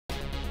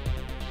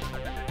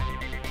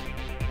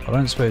I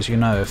don't suppose you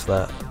know if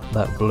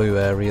that blue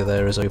area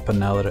there is open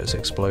now that it's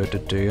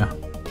exploded, do you?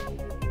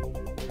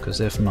 Because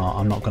if not,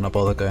 I'm not going to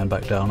bother going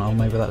back down. Oh,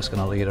 maybe that's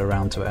going to lead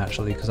around to it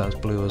actually, because that's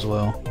blue as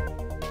well.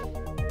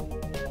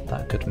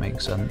 That could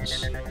make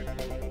sense.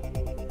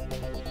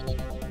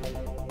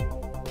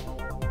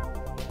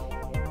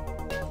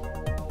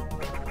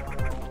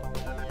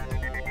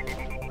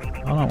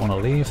 I don't want to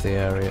leave the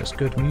area, it's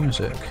good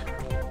music.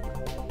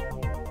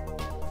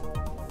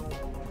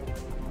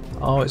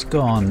 Oh, it's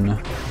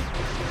gone.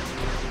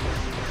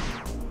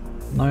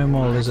 No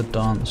more lizard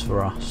dance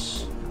for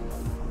us.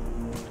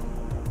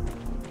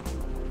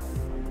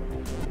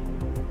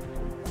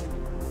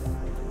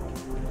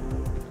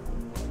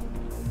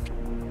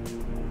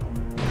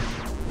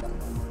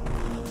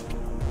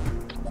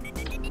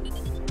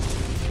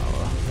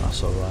 Oh,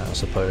 that's alright, I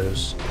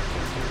suppose.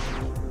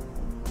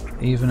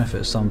 Even if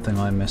it's something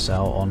I miss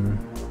out on,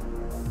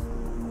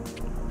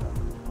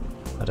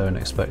 I don't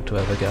expect to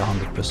ever get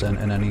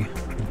 100% in any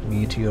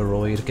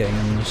Metroid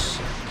games.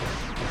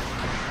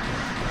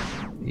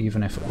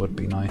 Even if it would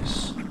be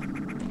nice.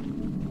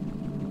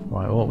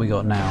 Right, what we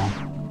got now?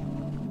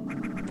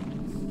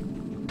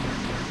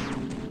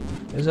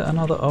 Is it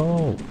another?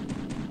 Oh!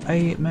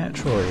 8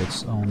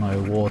 Metroids! Oh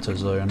no, water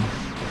zone.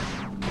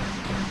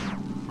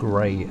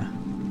 Great.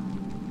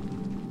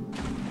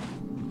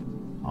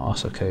 Oh,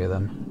 that's okay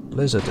then.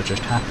 Lizards are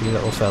just happy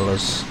little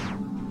fellas.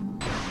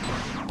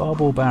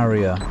 Bubble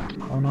barrier!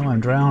 Oh no, I'm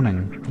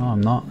drowning. No,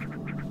 I'm not.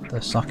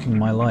 They're sucking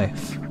my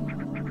life.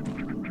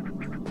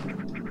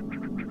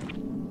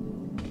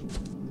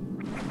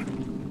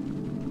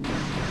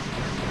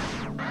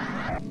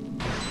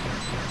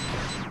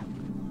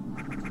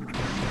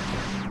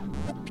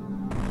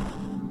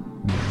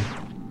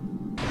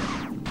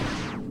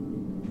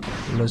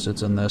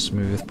 Lizards and their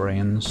smooth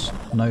brains.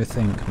 No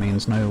think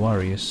means no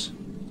worries.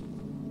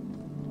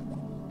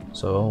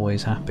 So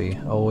always happy,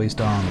 always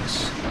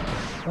dance.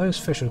 Those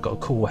fish have got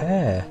cool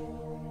hair.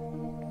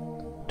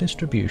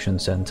 Distribution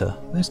centre.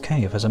 This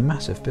cave has a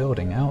massive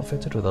building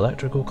outfitted with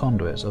electrical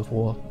conduits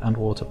and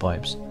water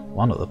pipes.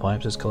 One of the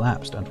pipes is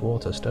collapsed and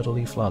water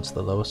steadily floods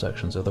the lower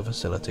sections of the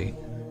facility.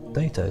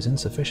 Data is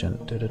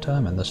insufficient to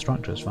determine the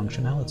structure's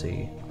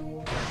functionality.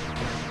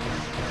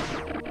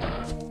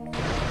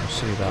 We'll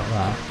see about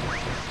that.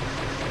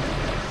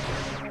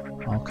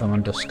 I'll come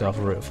and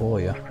discover it for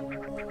you.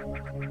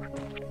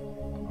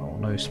 Oh,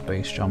 no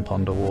space jump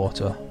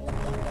underwater.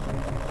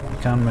 You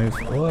can move.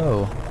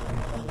 Whoa!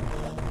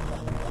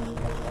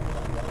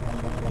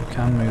 You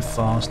can move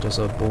fast as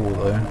a ball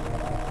though.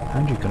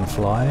 And you can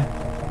fly.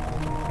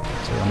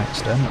 To an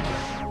extent.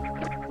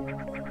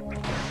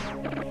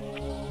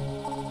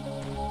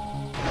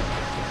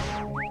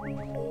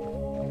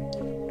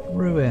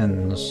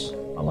 Ruins!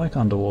 I like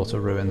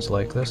underwater ruins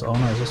like this. Oh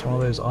no, is this one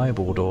of those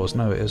eyeball doors?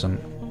 No, it isn't.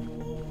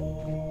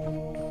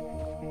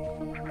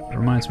 It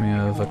reminds me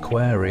of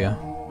Aquaria.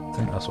 I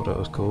think that's what it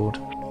was called.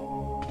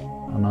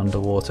 An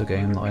underwater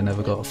game that I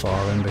never got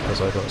far in because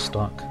I got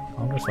stuck. I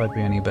wonder if I'd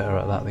be any better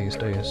at that these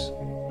days.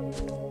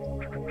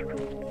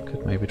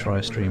 Could maybe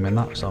try streaming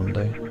that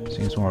someday.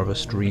 Seems more of a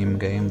stream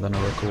game than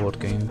a record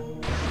game.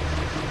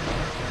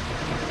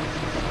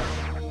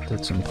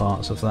 Did some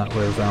parts of that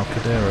with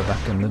Valcadera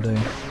back in the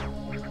day.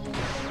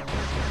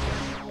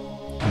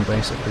 And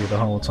basically the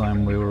whole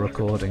time we were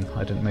recording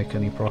I didn't make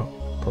any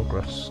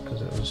progress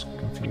because it was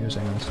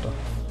confusing and stuff.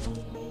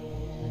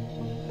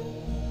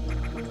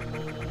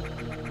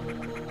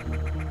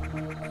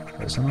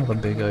 There's another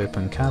big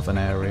open cavern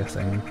area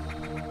thing.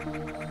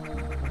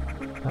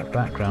 That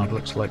background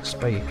looks like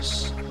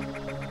space.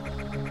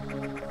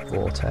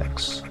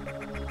 Vortex.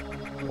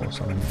 Or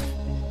something.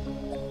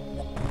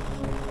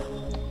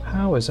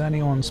 How is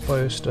anyone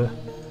supposed to...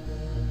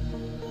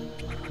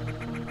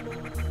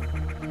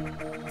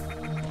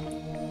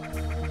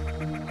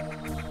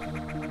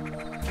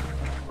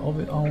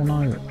 Oh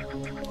no,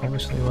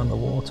 obviously when the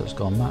water's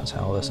gone that's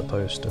how they're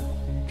supposed to.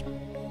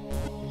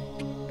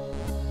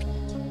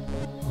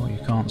 Oh, you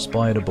can't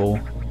spider ball.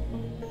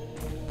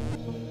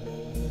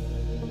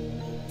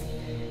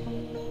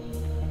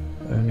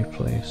 Only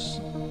place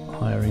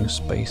hiring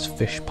space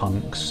fish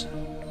punks.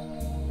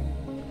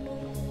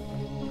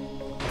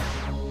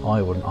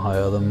 I wouldn't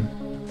hire them.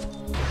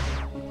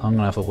 I'm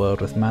gonna have a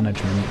word with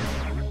management.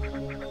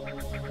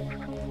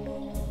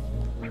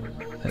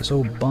 It's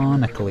all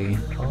barnacly.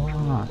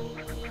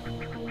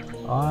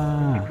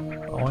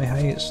 Oh, I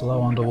hate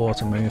slow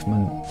underwater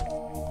movement.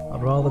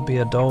 I'd rather be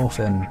a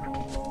dolphin. I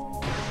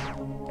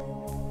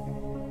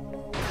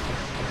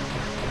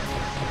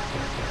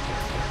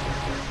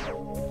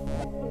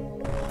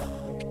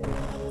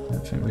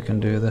don't think we can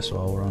do this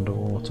while we're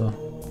underwater.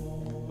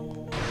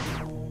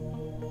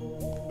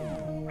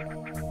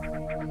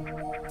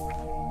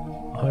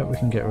 I hope we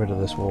can get rid of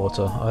this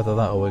water. Either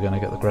that or we're going to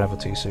get the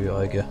gravity suit,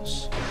 I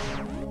guess.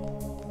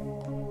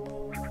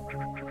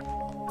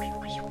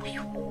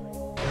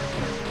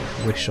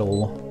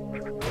 Whistle.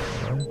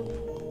 Right.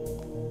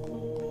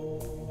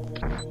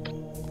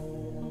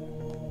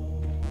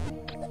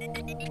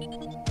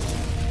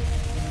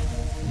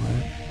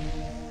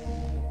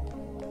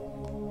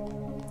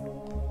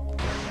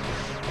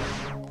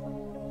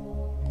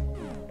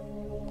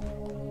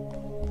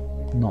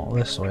 Not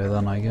this way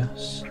then, I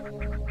guess.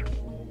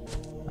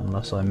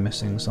 Unless I'm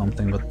missing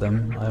something with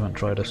them. I haven't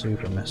tried a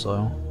super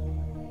missile.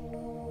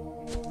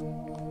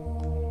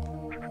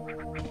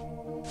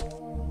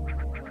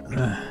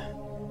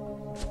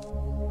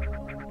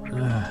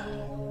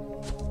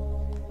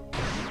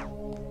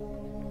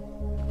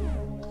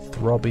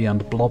 Throbby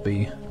and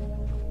blobby.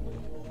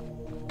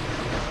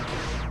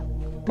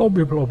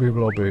 Blobby, blobby,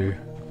 blobby.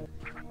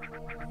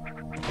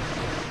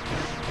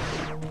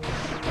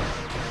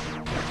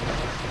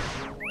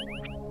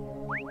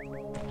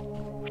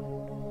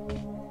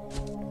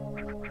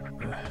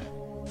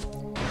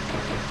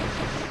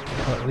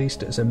 At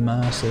least it's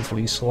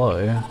immersively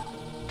slow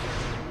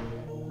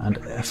and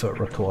effort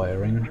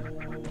requiring.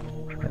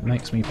 It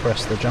makes me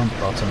press the jump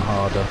button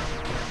harder.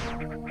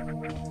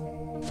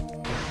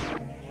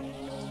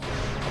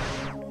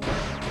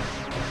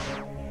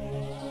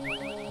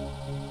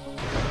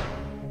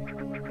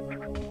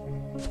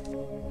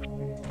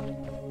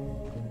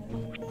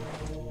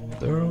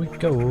 There we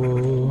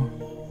go.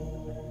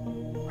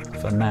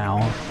 For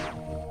now.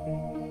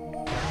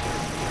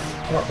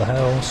 What the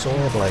hell?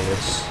 Saw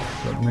blades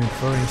that move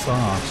very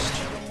fast.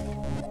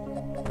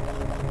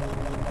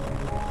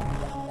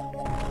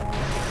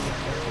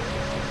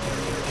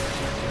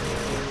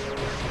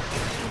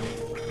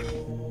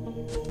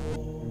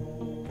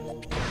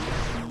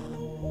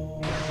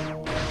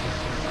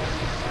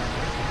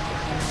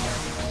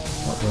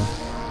 What the?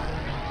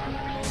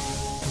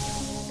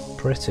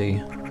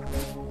 Pretty.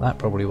 That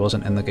probably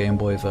wasn't in the Game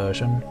Boy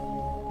version.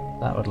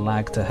 That would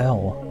lag to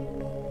hell.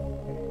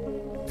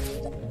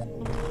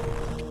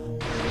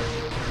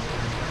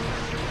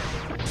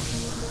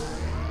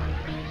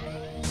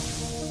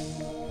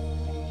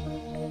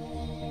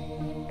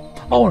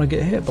 I want to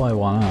get hit by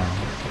one.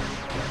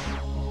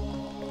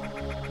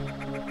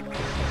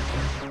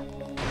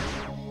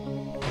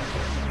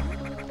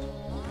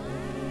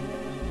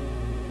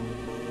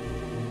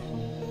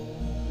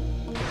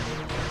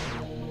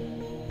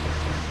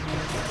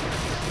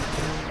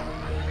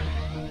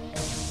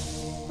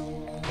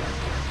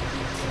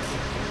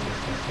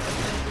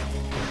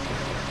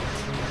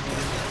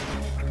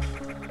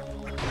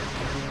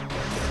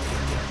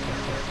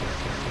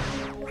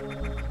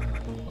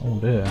 Oh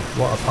dear,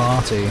 what a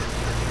party.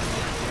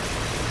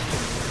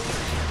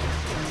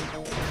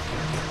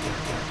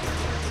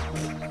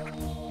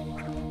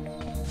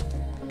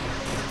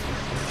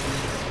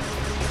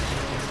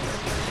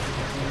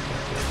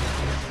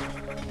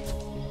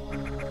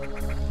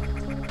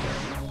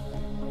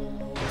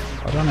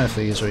 I don't know if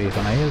these are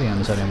even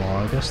aliens anymore,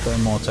 I guess they're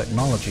more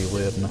technology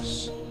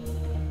weirdness.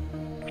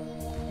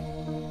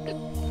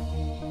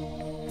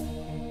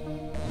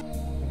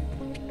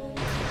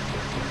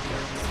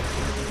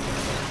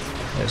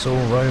 It's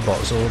all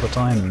robots all the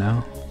time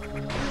now.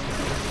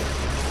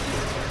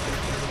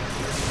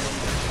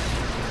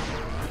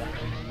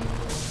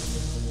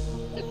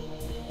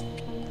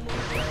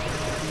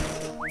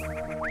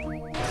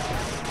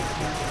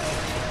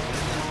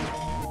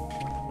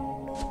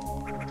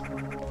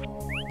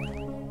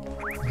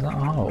 Is that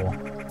a hole?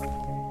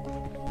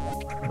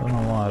 I don't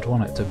know why I'd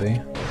want it to be.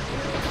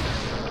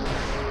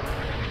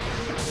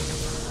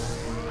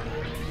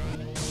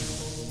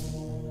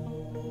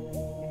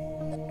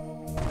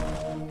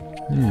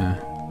 Yeah,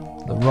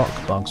 the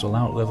rock bugs will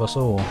outlive us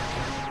all.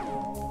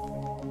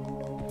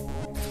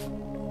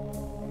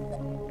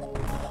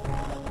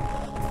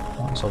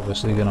 That's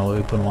obviously going to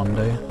open one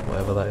day,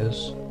 whatever that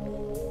is.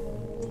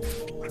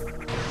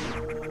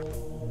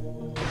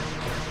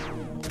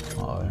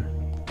 Uh-oh.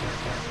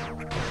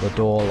 The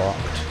door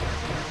locked.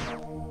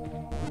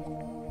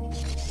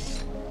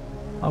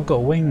 I've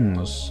got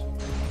wings!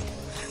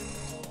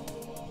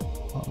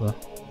 What the?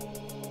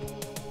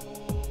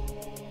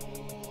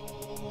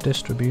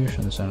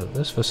 Distribution center.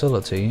 This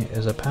facility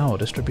is a power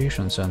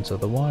distribution center.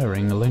 The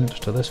wiring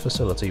linked to this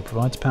facility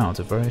provides power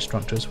to various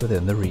structures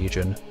within the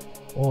region.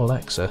 All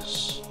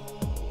excess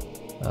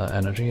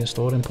energy is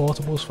stored in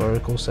portable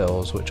spherical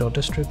cells which are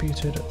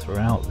distributed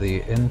throughout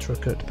the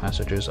intricate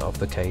passages of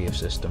the cave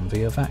system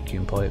via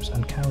vacuum pipes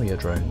and carrier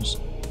drones.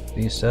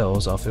 These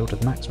cells are filled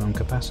with maximum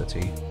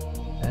capacity.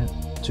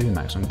 To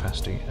maximum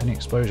capacity. Any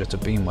exposure to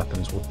beam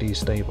weapons will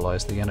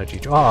destabilize the energy.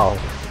 Oh!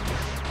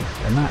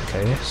 In that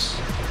case...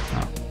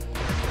 Oh.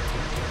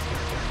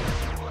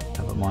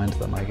 Never mind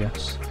then, I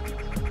guess.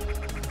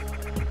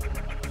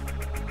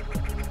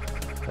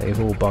 They've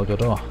all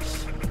buggered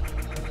off.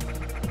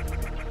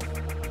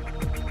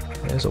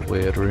 Here's a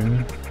weird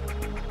room.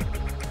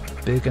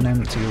 Big and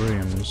empty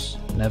rooms.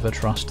 Never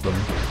trust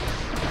them.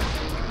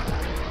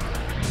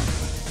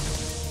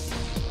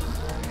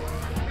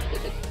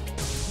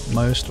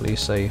 Mostly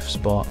safe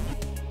spot.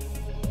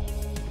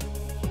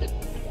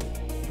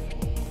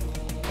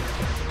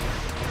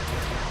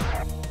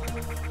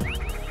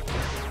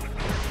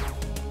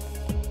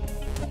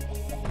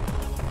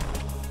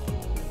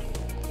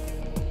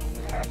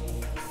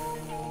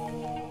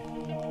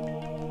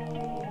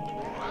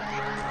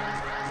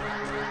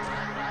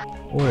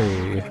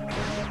 Oi.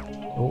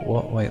 Oh,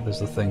 what? Wait, there's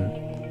the thing.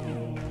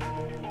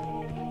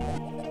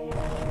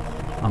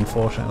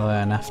 Unfortunately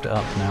I naffed it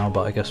up now,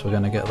 but I guess we're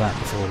going to get that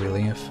before we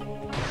leave.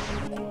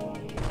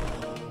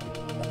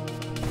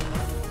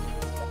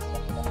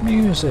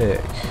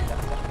 Music!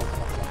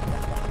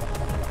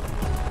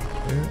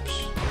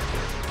 Oops.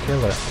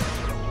 Kill it.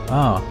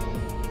 Ah,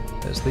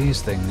 it's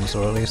these things,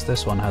 or at least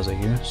this one has a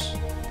use.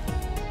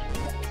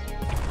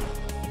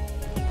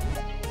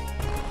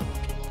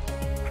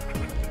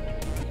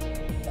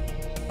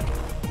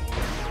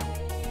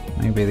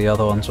 Maybe the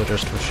other ones were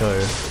just for show.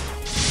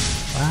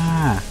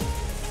 Ah!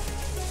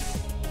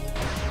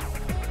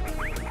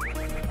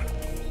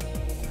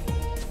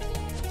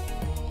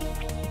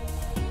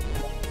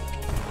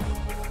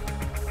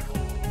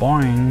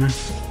 Boing!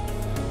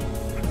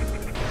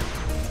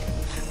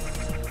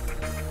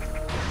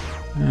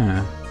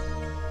 Yeah.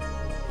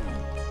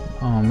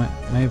 Oh,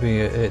 maybe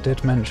it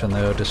did mention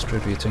they were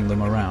distributing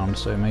them around,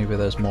 so maybe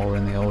there's more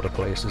in the older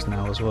places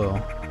now as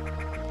well.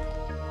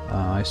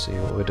 Ah, I see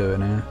what we're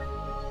doing here.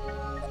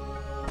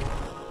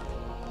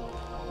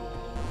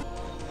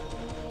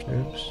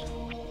 Oops.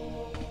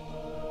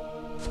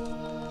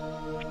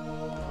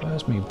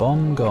 Where's me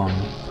bomb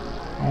gone?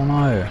 Oh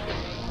no!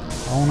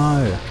 Oh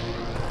no!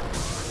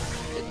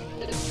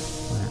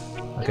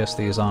 Right. I guess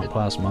these aren't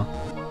plasma,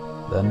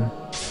 then.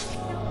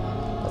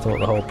 I thought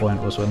the whole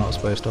point was we're not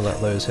supposed to let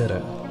those hit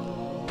it.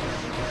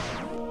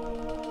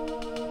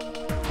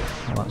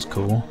 Well, that's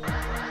cool.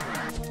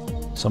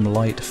 Some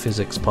light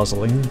physics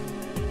puzzling.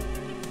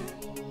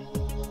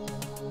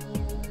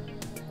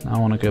 Now I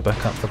want to go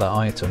back up for that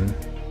item.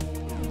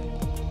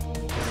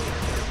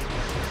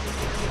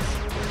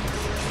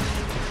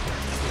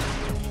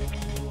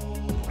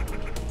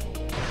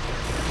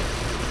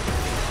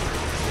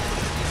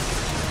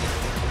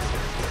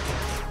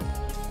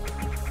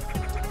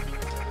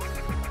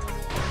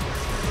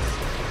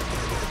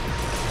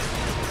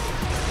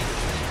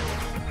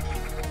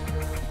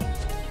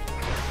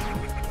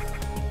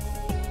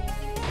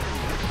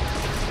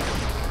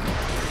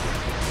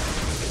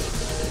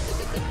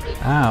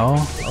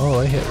 Ow! Oh,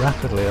 I hit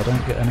rapidly, I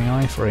don't get any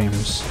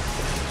iframes.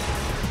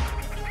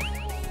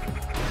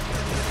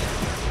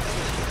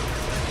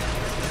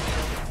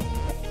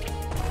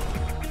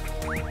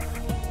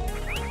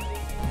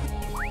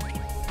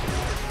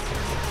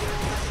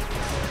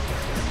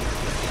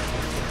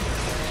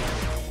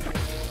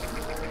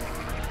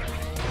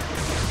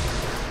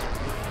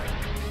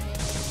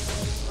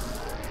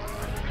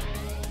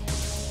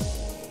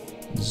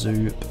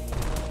 Zoop.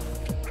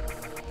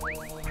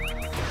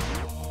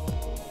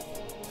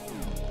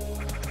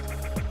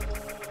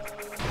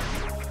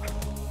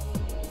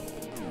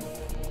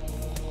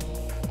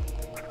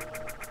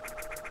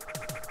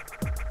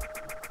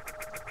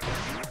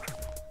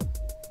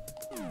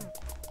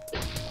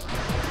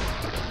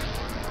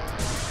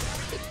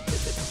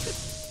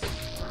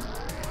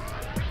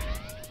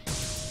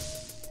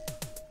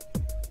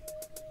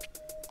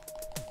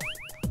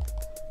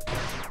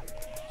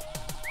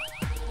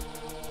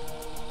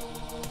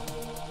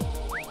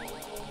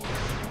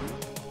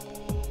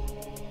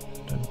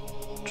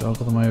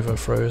 Juggle them over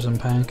frozen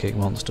pancake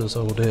monsters,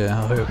 oh dear,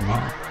 I hope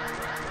not.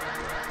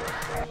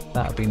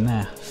 That'd be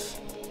naff.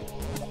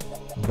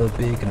 The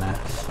big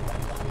naff.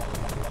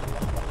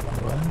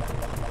 What?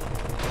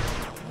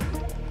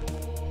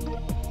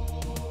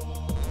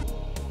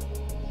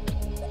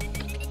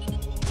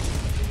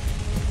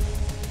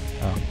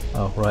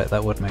 Oh, right,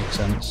 that would make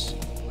sense.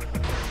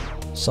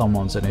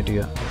 Someone's an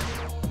idiot.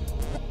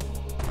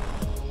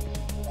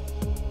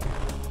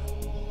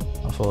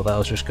 I thought that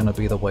was just going to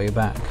be the way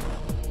back.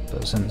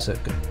 But since it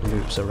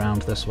loops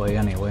around this way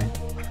anyway,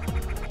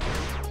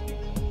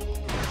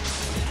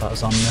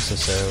 that's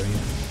unnecessary.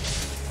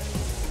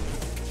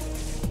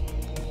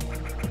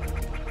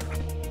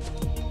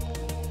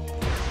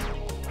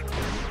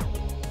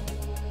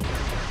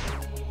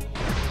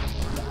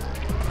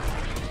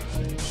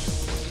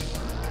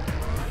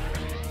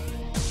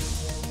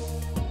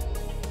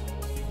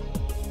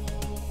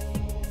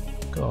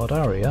 God,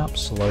 hurry up,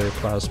 slow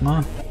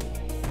plasma.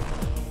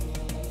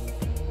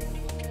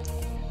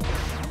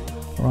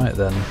 Right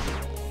then.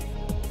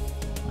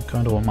 I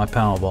kinda want my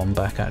power bomb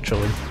back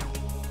actually.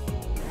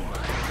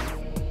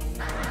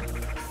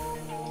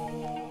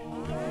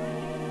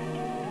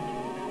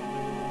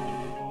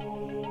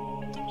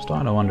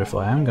 Starting to wonder if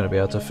I am going to be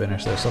able to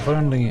finish this. I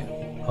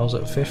was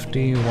at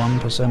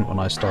 51% when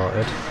I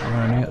started.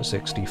 I'm only at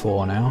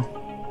 64 now.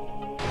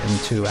 In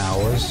 2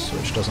 hours,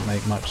 which doesn't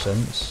make much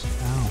sense.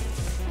 Ow.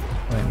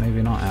 Wait,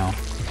 maybe not ow.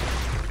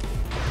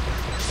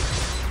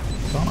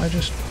 Can't I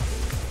just...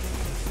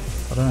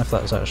 I don't know if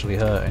that's actually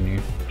hurting you.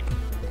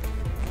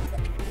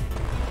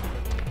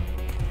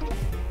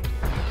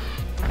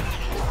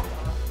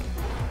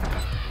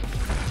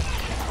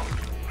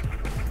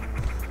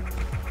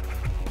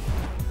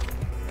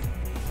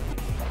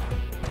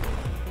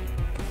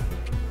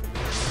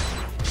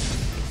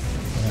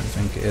 I don't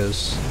think it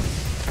is.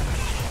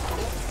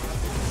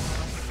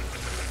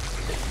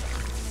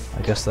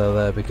 I guess they're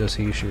there because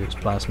he shoots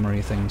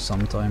plasma-y things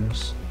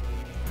sometimes.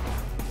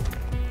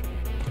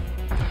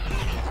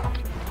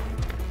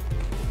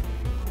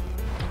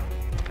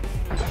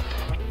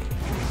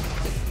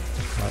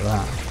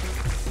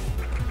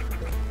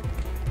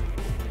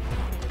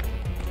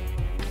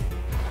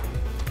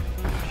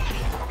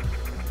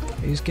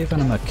 He's giving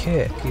him a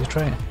kick. He's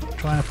trying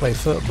to play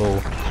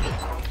football.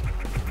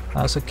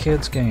 That's a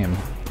kid's game.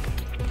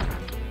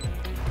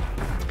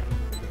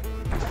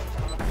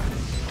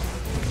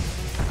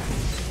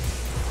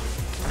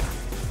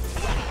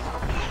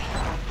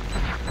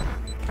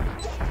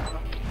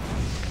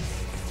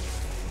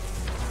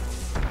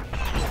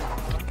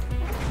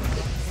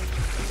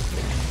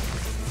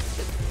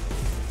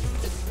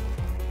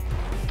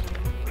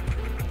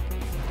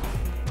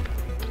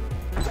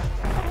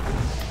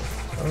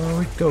 There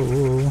we go.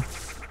 Oops.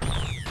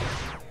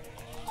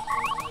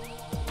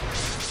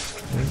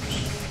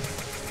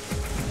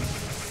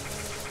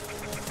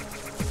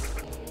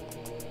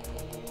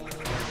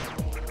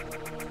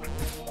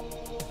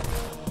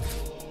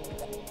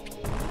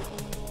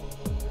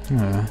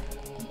 Yeah.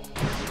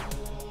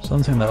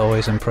 Something that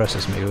always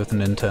impresses me with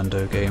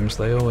Nintendo games,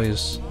 they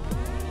always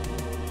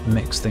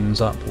mix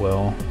things up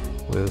well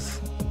with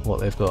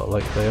what they've got.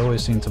 Like, they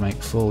always seem to make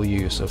full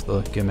use of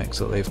the gimmicks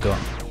that they've got.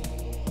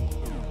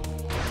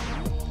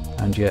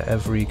 And yet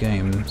every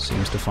game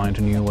seems to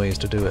find new ways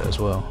to do it as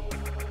well.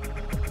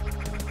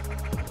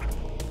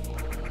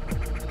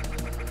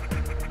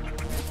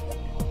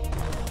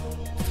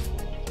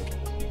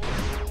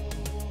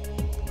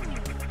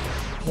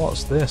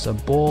 What's this? A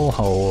ball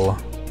hole?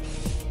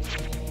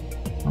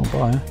 Oh,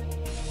 bye.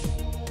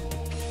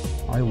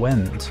 I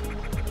went.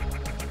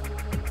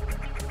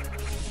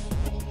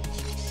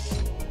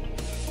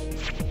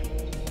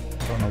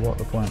 I don't know what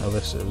the point of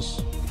this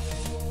is.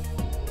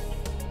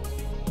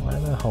 Why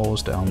are there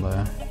holes down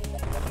there?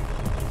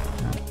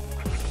 Yeah.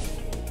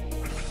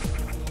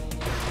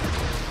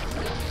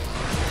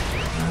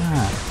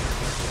 Ah!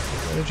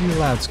 Where did you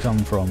lads come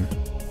from?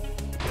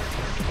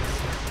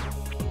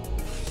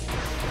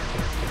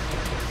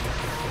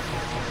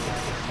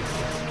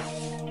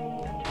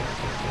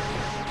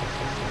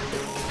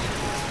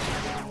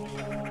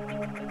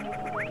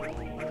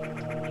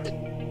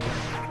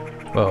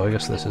 Well, I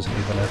guess this isn't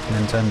even a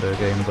Nintendo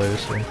game though,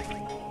 so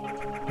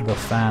the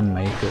fan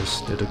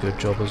makers did a good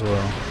job as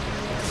well.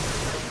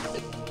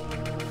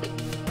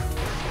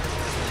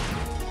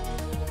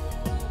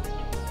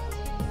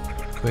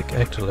 Quick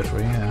egg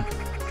delivery, yeah.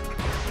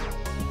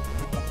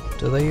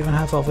 Do they even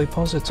have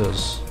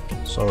ovipositors?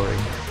 Sorry.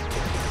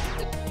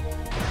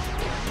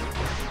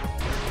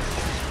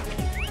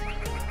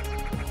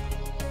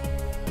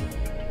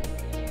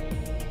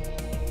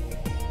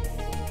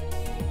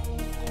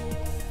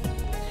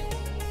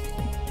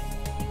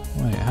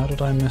 Wait, how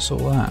did I miss all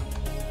that?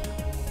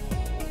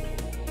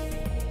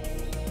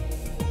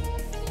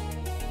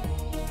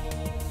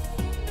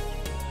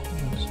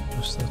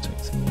 Aesthetic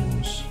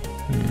themes.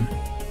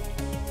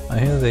 I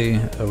hear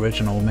the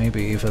original,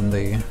 maybe even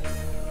the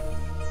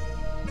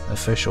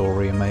official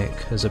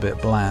remake, is a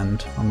bit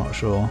bland. I'm not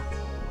sure.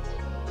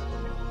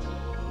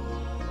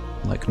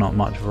 Like, not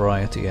much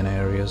variety in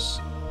areas.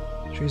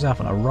 She's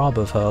having a rub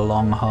of her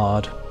long,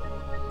 hard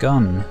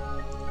gun.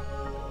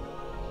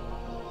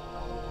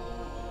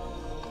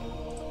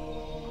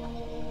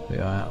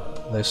 Yeah,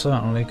 they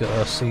certainly got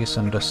a cease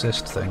and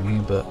desist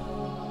thingy, but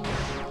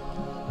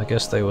I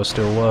guess they were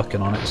still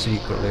working on it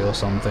secretly or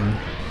something.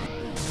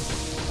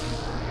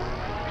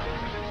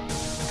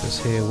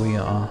 Because here we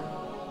are.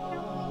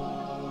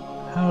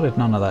 How did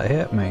none of that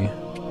hit me?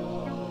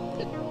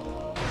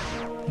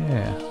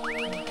 Yeah,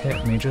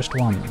 hit me just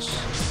once.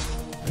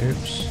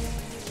 Oops.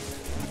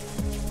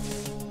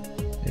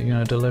 Are you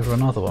gonna deliver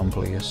another one,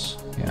 please?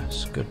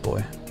 Yes, good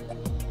boy.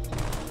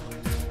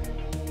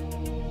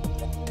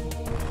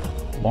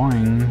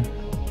 Boing.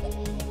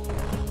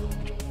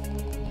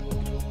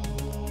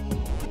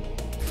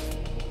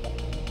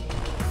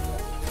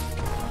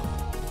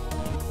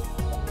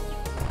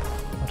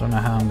 I don't know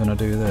how I'm gonna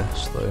do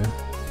this though.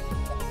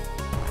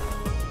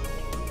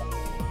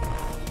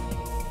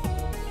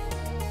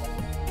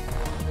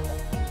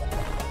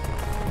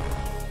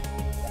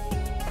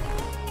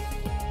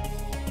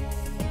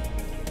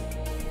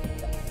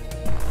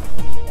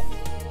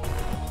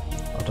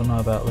 I don't know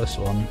about this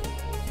one.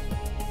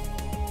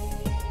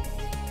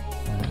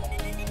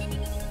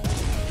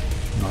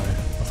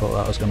 I thought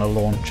that was going to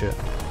launch it.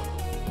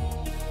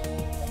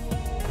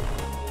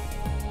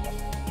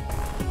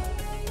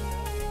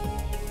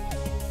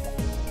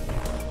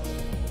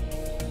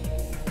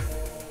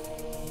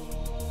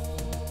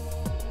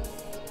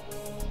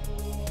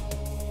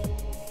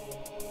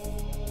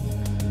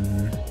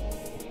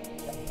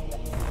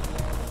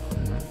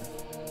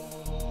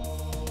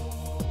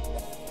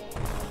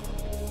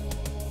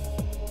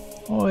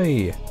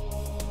 Oi!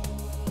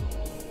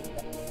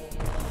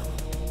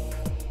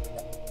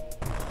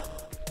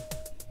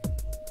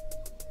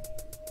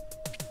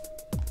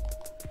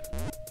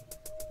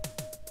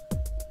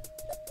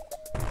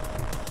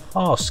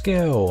 Oh,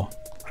 skill!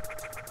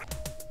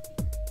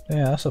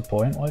 Yeah, that's a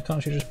point. Why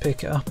can't you just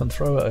pick it up and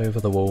throw it over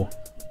the wall?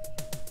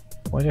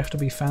 Why do you have to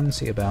be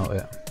fancy about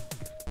it?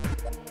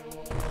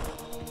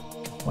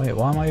 Wait,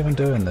 why am I even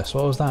doing this?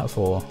 What was that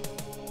for?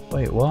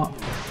 Wait, what?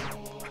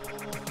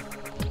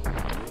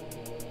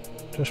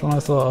 Just when I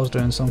thought I was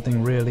doing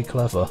something really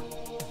clever.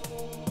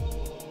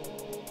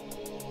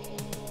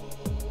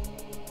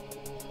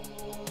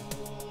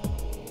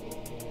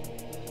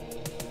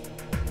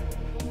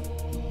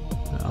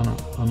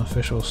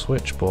 Unofficial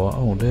switchboard,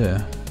 oh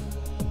dear.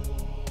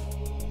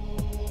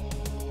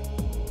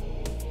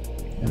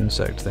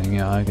 Insect thing,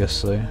 yeah, I guess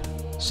so.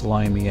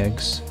 Slimy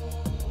eggs.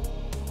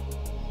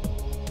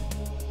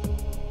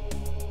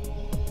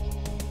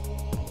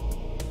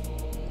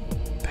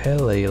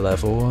 Pele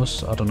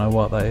levels, I don't know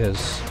what that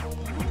is.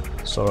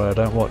 Sorry, I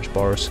don't watch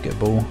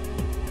basketball.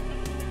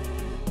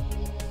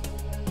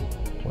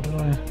 What did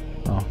I...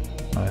 Oh,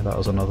 no, that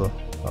was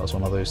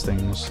one of those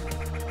things.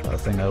 That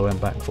thing I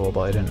went back for, but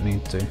I didn't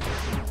need to.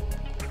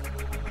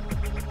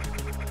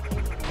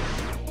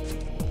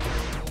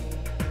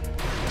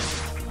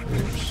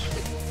 Oops.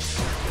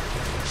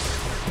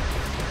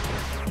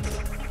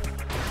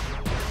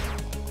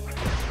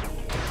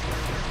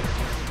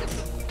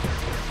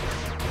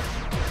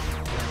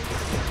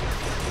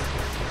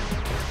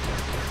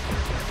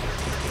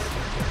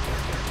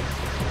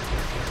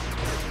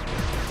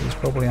 These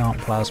probably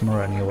aren't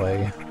plasma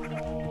anyway.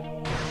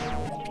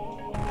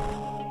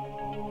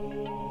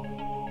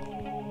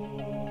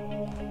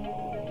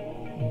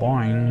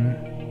 Boing.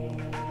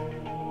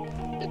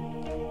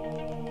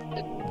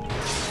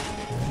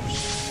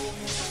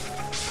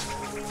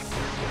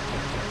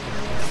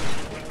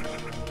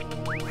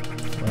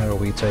 Where are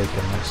we taking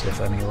this, if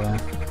anywhere?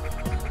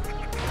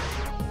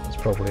 There's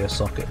probably a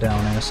socket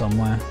down here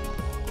somewhere.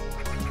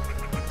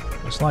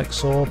 It's like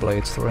saw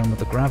blades thrown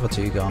with a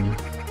gravity gun.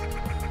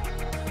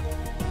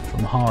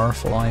 From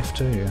Half-Life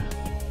 2.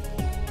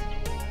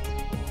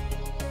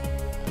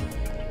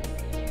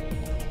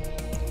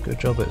 Good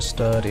job it's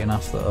sturdy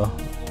enough that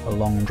a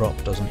long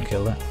drop doesn't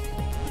kill it.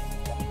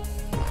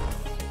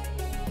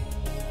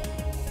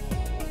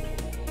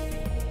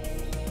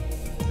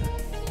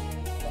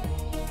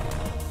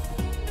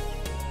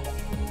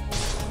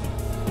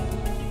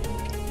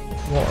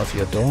 What have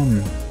you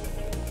done?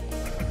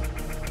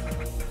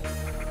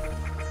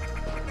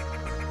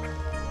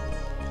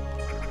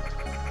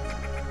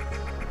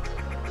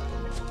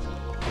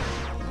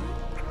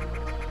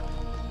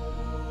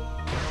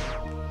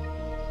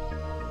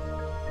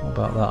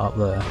 About that up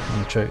there.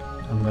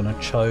 I'm gonna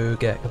check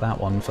that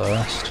one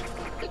first,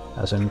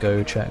 as in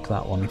go check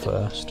that one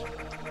first.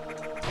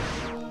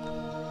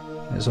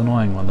 It's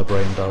annoying when the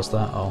brain does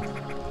that. Oh,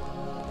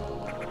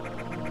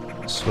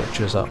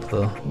 switches up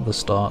the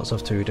starts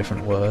of two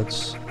different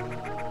words.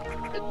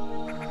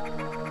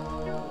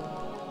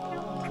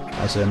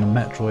 As in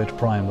Metroid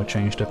Prime would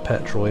change to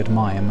Petroid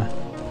Mime.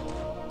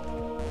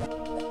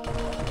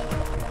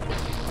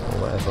 Or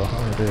whatever.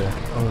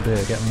 Oh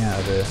dear, get me out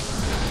of here.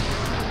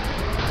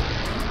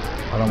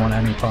 I don't want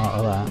any part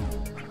of that.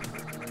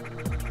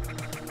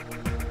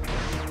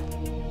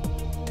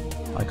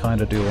 I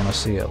kinda do want to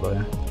see it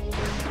though.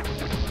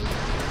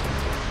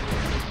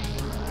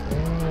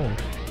 Oh.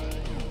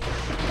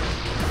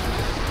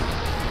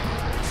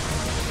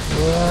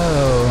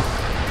 Whoa!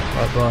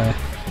 Bye bye.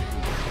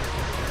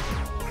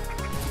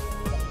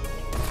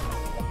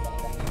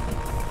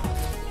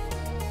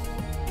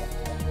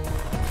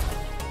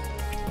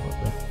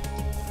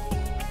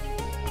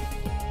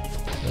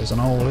 There's an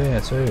hole here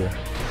too.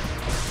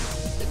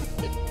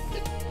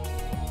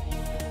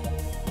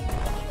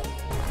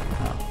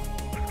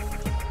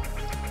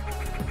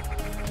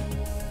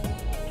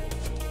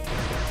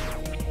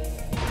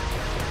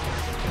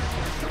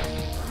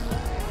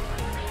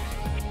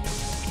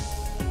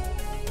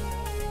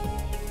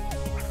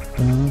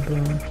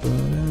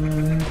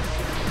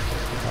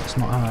 That's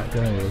not how it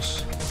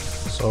goes.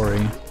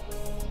 Sorry.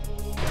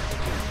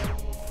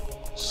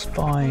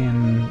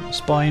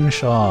 Spine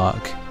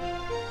shark.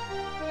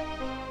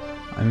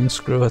 I mean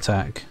screw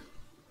attack.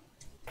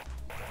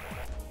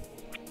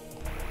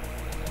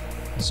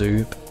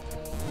 Zoop.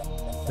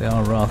 They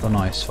are rather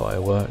nice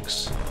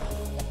fireworks.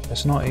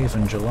 It's not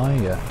even July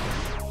yet.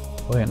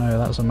 Wait, no,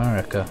 that's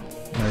America.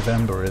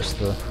 November is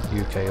the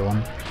UK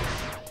one.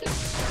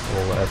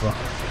 Or whatever.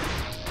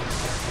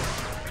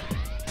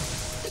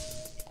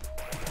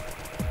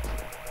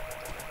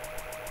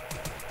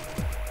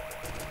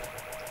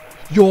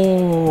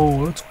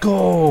 Yo, let's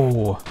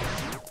go!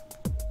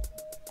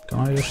 Can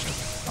I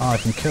just... Oh, I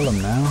can kill him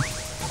now.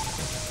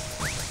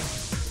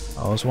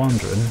 I was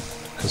wondering,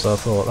 because I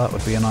thought that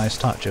would be a nice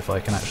touch if I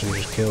can actually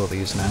just kill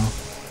these now.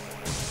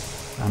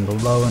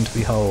 And lo and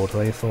behold,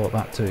 they thought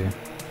that too.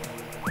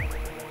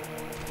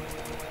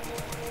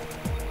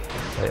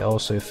 They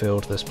also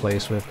filled this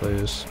place with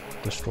those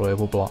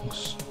destroyable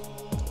blocks,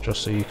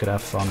 just so you could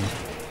have fun.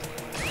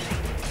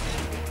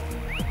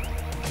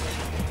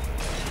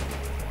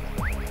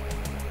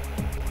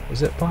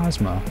 Is it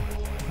plasma?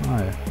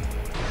 No.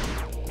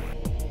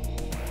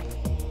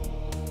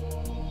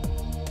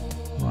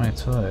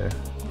 Righto.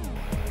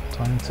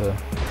 Time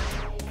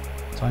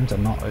to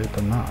not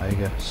open that, I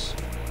guess.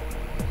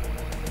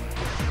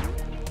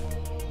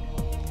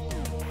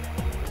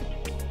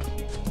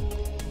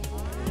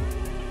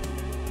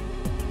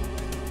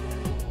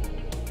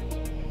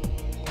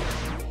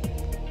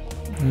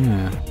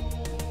 Yeah.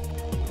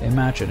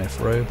 Imagine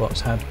if robots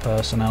had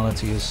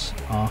personalities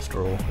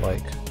after all,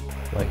 like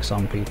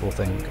some people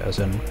think, as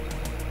in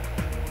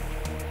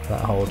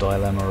that whole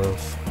dilemma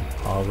of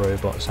are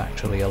robots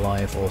actually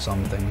alive or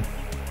something?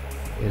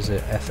 Is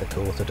it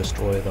ethical to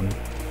destroy them?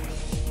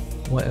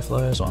 What if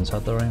those ones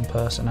had their own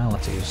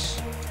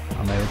personalities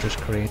and they were just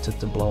created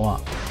to blow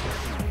up?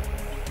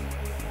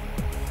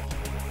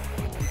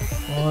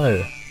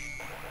 Whoa!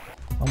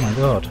 Oh my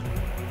god.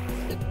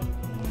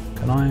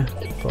 Can I?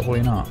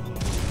 Probably not.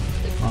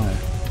 No.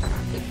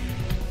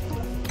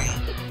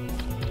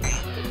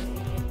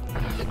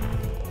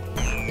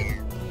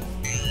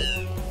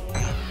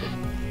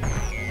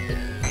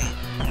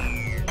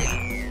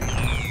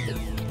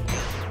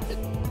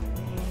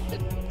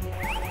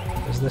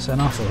 Is this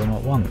enough of them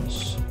at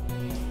once?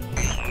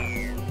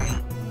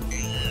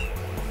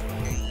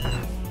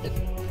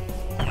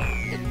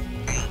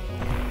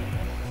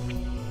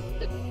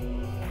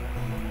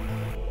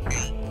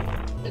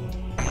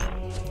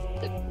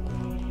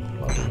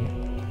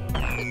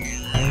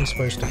 How are you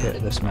supposed to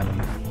hit this many?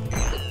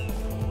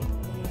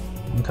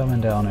 I'm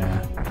coming down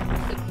here.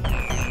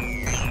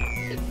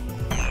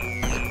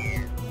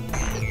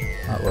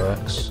 That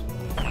works.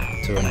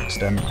 To an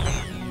extent.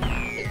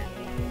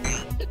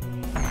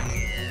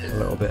 A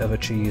little bit of a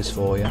cheese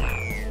for you.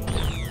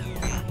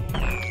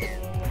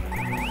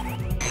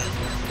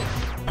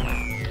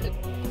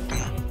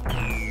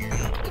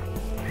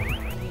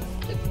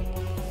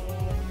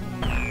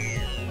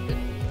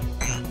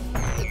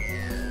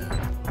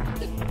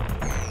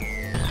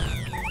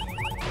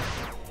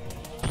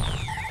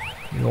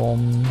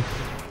 Yum.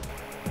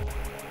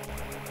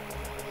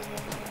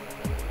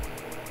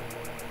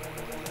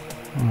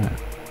 Right.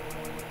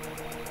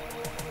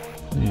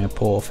 Yeah,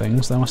 poor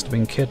things. They must have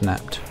been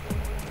kidnapped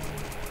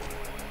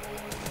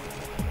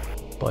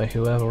by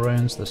whoever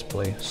owns this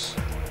place.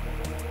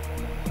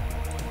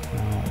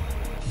 Now,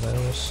 there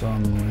was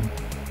some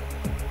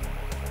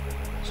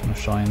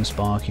shine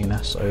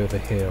sparkiness over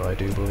here, I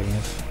do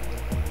believe.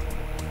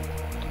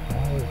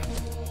 Oh.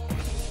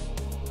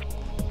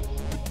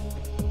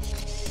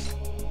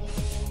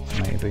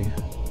 Maybe.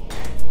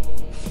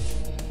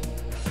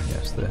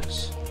 Yes,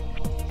 this.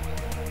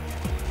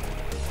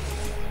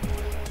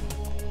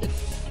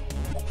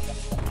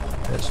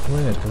 It's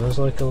weird because there's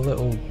like a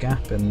little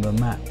gap in the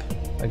map.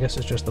 I guess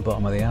it's just the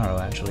bottom of the arrow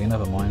actually,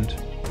 never mind.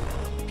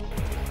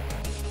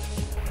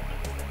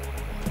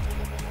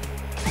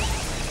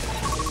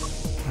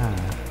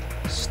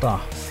 Ah,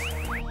 stuff.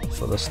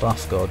 For the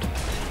stuff god.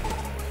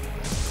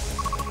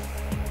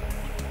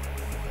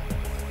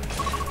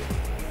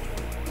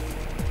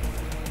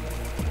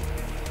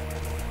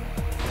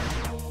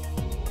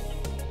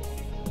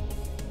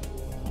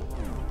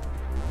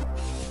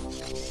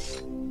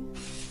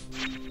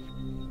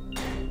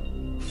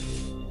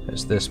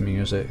 It's this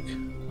music.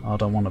 I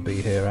don't want to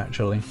be here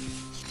actually.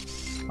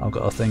 I've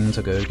got a thing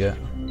to go get.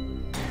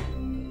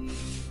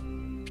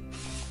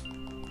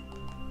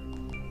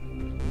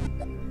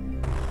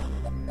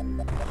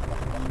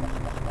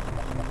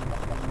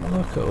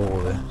 Look at all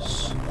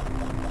this.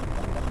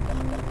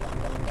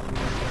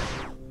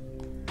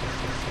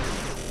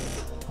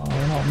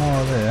 Oh, not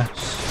more of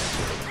this.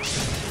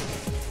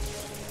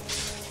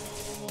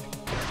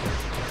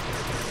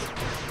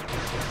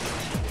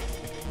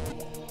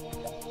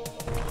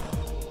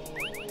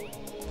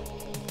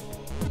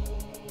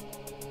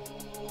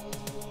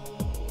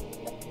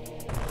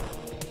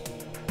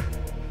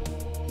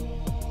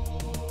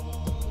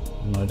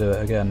 I'm gonna do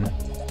it again.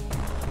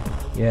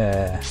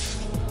 Yeah.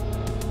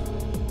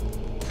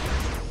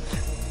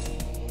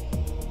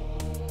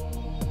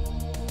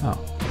 Oh.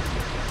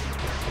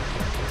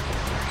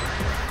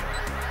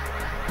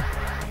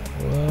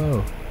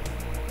 Whoa.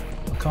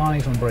 I can't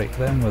even break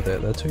them with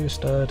it, they're too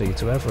sturdy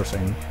to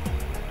everything.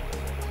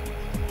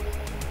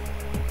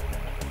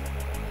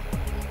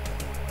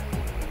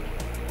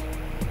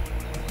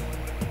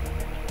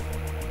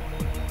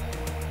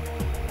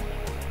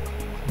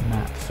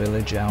 Map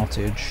village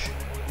outage.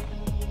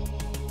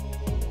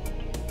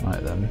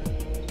 Right then.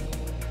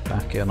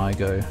 Back in I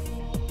go.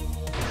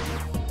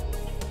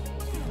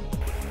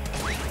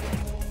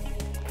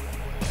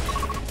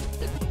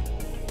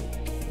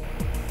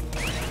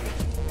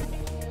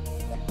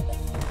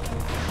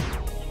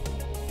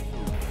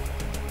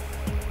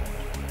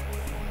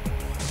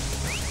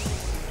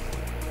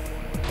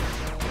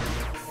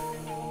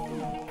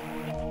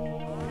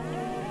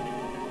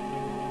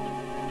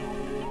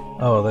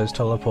 Oh, are those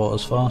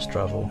teleporters fast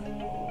travel?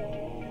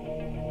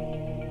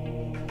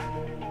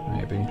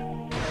 Maybe.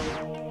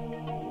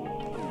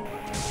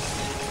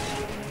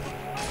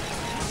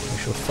 We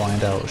shall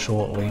find out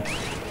shortly.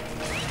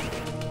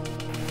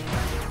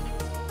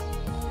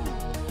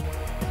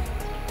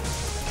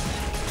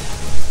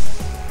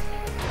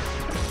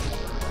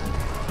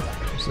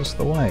 Is this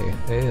the way?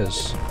 It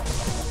is.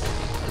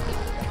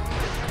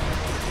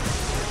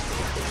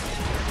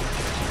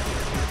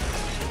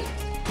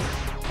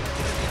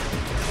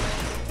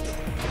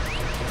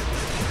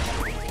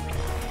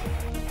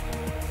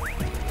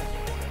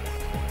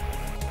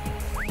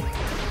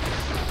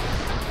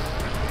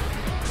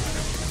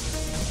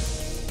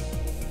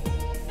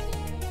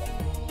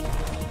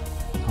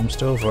 I'm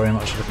still very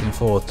much looking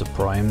forward to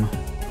Prime.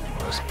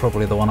 It's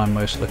probably the one I'm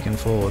most looking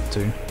forward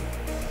to.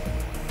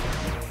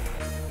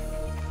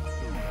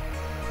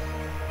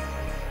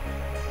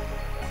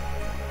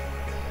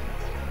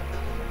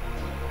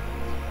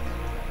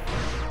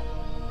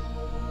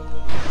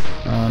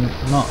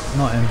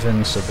 not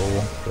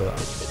invincible, but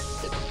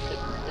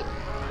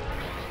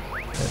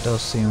it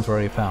does seem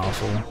very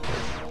powerful.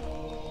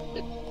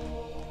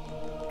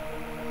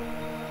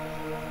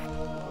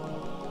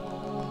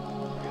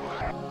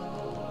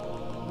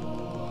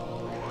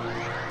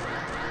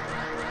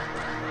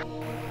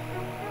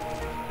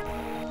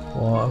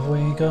 What have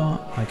we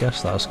got? I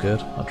guess that's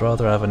good. I'd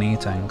rather have an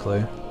E-tank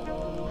though.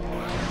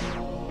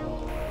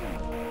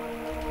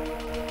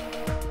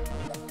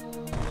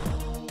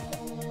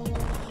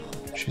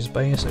 She's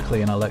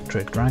basically an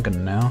electric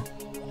dragon now.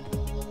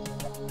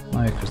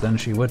 No, because then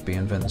she would be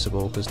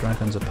invincible, because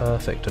dragons are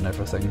perfect and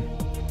everything.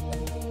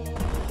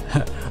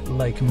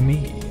 Like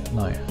me.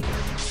 No.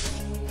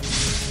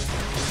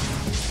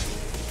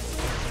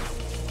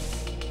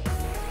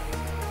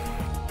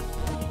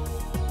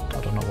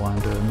 I don't know why I'm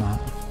doing that.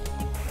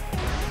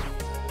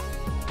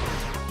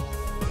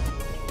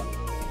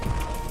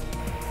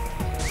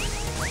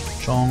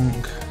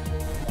 Chonk.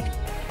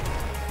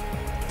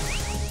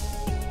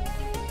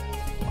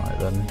 Right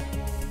then.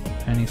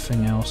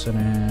 Anything else in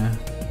here?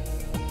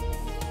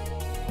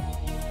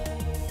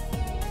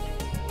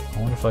 I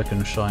wonder if I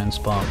can shine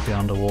spark the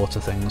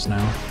underwater things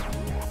now.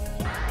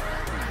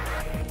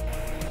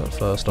 But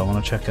first I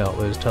want to check out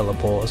those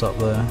teleporters up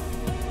there.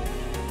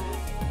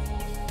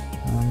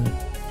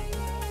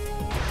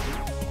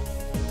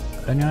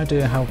 Any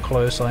idea how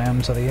close I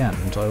am to the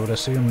end? I would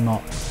assume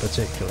not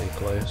particularly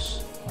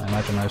close. I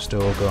imagine I've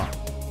still got,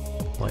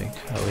 like,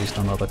 at least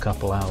another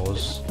couple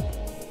hours.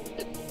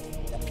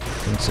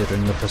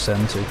 Considering the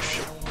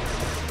percentage.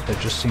 It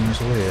just seems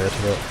weird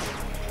that...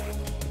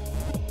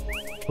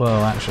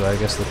 Well, actually, I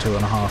guess the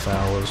 2.5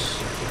 hours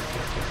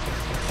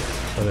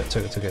that it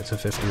took to get to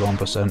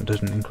 51%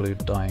 didn't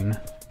include dying.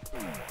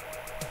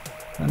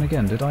 Then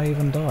again, did I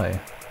even die?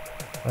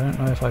 I don't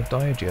know if I've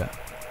died yet.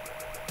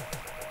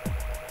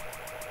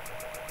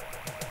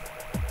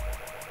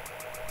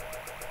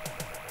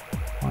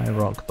 Hi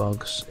rock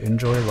bugs,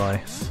 enjoy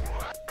life.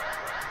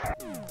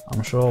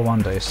 I'm sure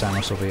one day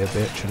Samus will be a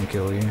bitch and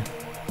kill you.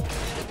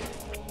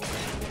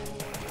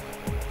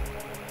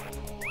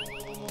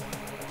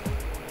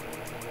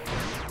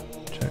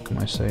 Check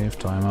my save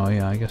time, oh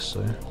yeah, I guess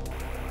so.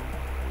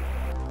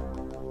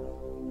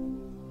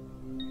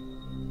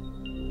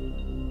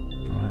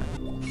 Right.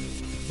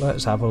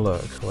 Let's have a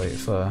look, wait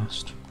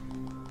first.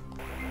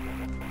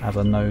 Have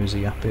a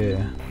nosy up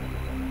here.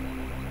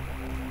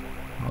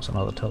 That's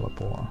another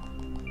teleporter.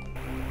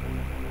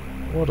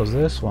 What does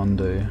this one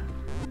do?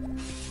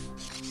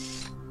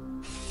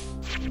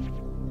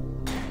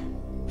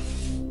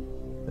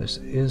 This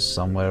is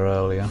somewhere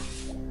earlier.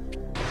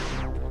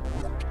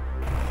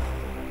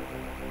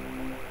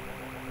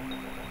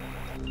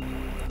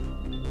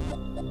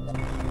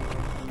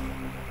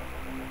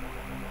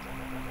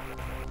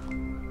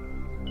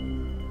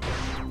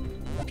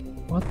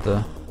 What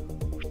the?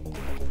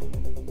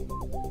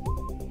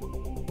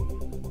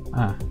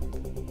 Ah.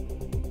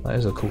 That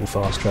is a cool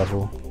fast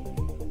travel.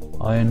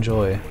 I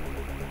enjoy.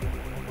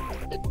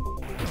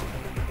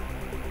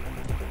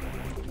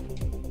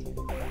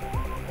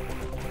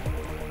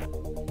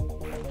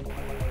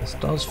 This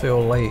does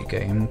feel late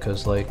game,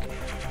 because like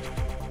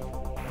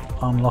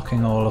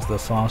unlocking all of the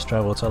fast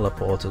travel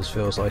teleporters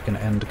feels like an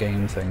end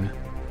game thing.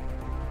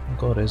 Oh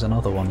god, here's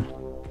another one.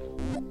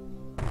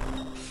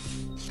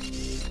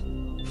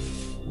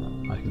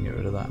 I can get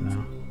rid of that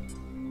now.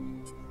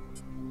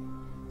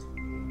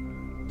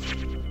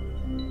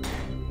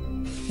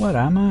 Where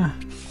am I?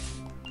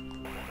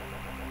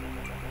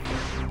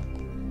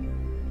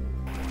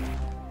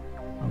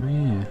 I'm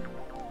here.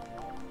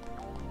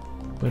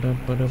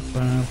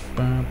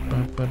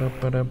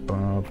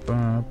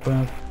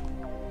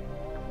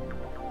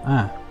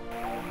 Ah,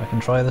 I can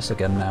try this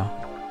again now.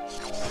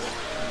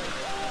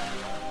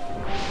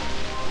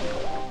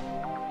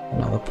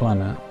 Another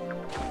planet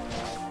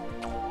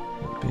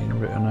being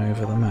written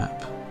over the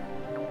map.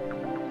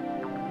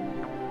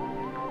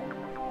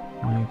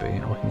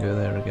 Maybe I can go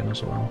there again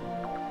as well.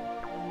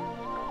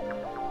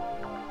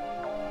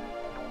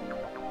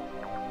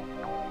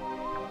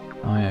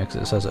 Oh yeah, because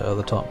it says it at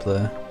the top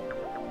there.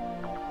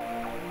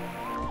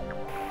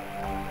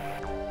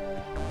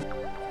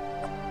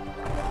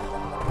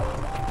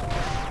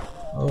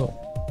 Oh.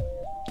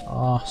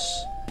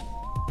 Arse.